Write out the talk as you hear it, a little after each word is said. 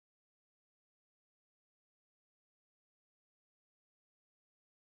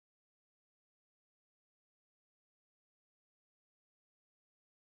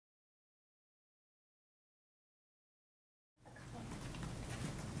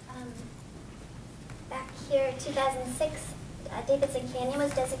year, 2006, Davidson Canyon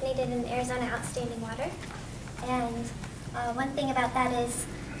was designated an Arizona Outstanding Water. And one thing about that is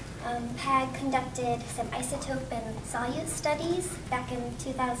PAG conducted some isotope and solute studies back in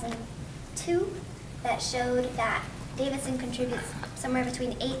 2002 that showed that Davidson contributes somewhere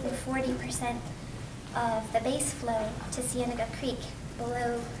between 8 and 40% of the base flow to Cienega Creek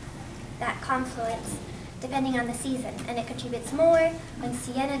below that confluence, depending on the season. And it contributes more when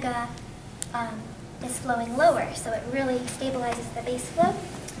Cienega is flowing lower, so it really stabilizes the base flow.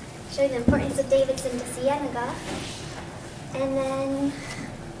 Show you the importance of Davidson to Cienega. And then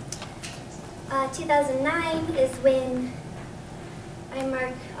 2009 is when I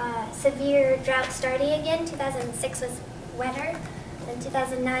mark severe drought starting again. 2006 was wetter. In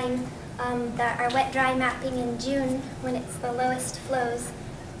 2009, our wet-dry mapping in June, when it's the lowest flows,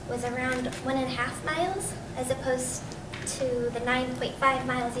 was around 1.5 miles, as opposed to the 9.5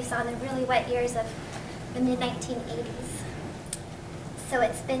 miles you saw in the really wet years of the mid-1980s. So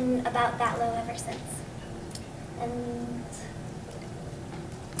it's been about that low ever since. And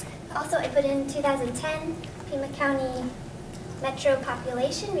also I put in 2010, Pima County metro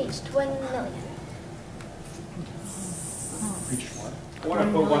population reached 1 million. Reached what? I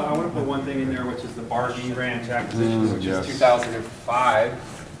want to put one thing in there, which is the Barbie Ranch acquisition, which is 2005.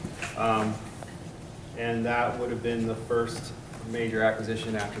 And that would have been the first major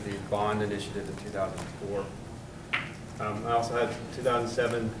acquisition after the bond initiative in 2004. I also had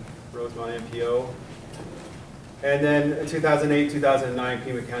 2007 Rosemont MPO. And then 2008, 2009,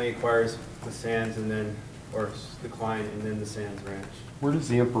 Pima County acquires the Sands and then, or the Klein and then the Sands Ranch. Where does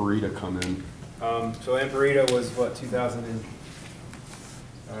the Emperita come in? So Emperita was what,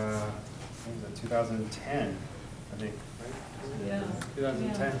 2010, I think, right? Yeah.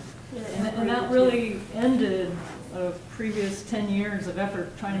 2010. Yeah. And that really ended a previous 10 years of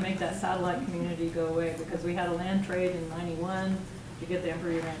effort trying to make that satellite community go away, because we had a land trade in '91 to get the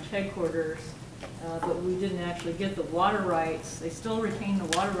Emperita Ranch headquarters, but we didn't actually get the water rights. They still retained the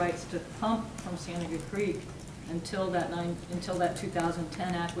water rights to pump from Cienega Creek until that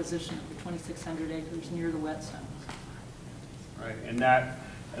 2010 acquisition of the 2,600 acres near the wet zones. Right,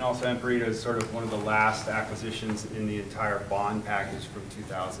 and also Emperita is sort of one of the last acquisitions in the entire bond package from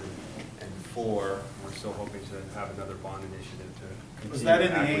 2004. We're still hoping to have another bond initiative to continue. Was that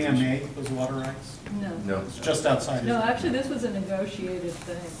in the AMA, those water rights? No. No. It's just outside. No, actually this was a negotiated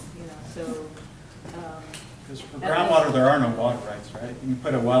thing, so. Because for groundwater, there are no water rights, right? You can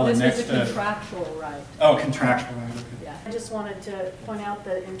put a well in next to. This is a contractual right. Oh, contractual right. Okay. Yeah. I just wanted to point out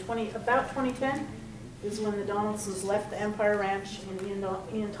that in about 2010 is when the Donaldsons left the Empire Ranch and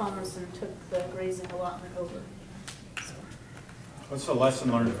Ian Tomlinson took the grazing allotment over. So. What's the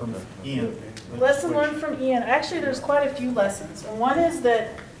lesson learned from Ian? Lesson learned from Ian. Actually, there's quite a few lessons. And one is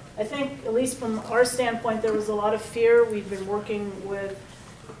that I think, at least from our standpoint, there was a lot of fear. We've been working with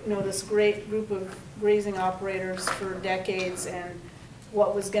this great group of grazing operators for decades, and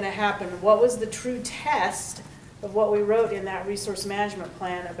what was going to happen. What was the true test of what we wrote in that resource management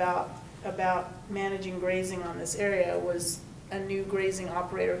plan about managing grazing on this area was a new grazing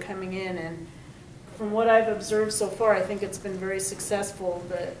operator coming in. And from what I've observed so far, I think it's been very successful.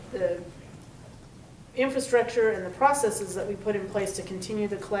 The infrastructure and the processes that we put in place to continue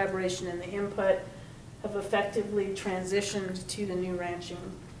the collaboration and the input have effectively transitioned to the new ranching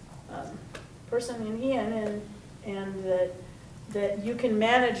person in Ian, and that you can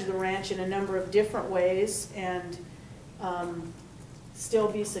manage the ranch in a number of different ways and still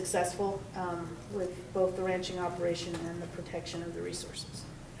be successful with both the ranching operation and the protection of the resources.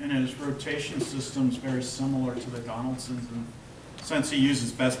 And his rotation system's very similar to the Donaldson's, in the sense he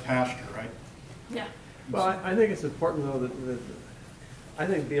uses best pasture, right? Yeah. Well, I think it's important though that I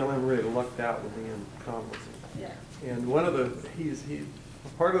think BLM really lucked out with Ian Tomlinson. Yeah. And one of the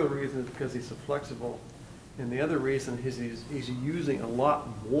part of the reason is because he's so flexible, and the other reason is he's using a lot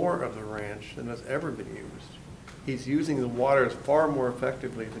more of the ranch than has ever been used. He's using the waters far more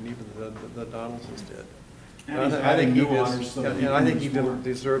effectively than even the Donaldsons did. And I think he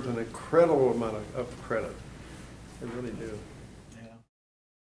deserves an incredible amount of credit. I really do.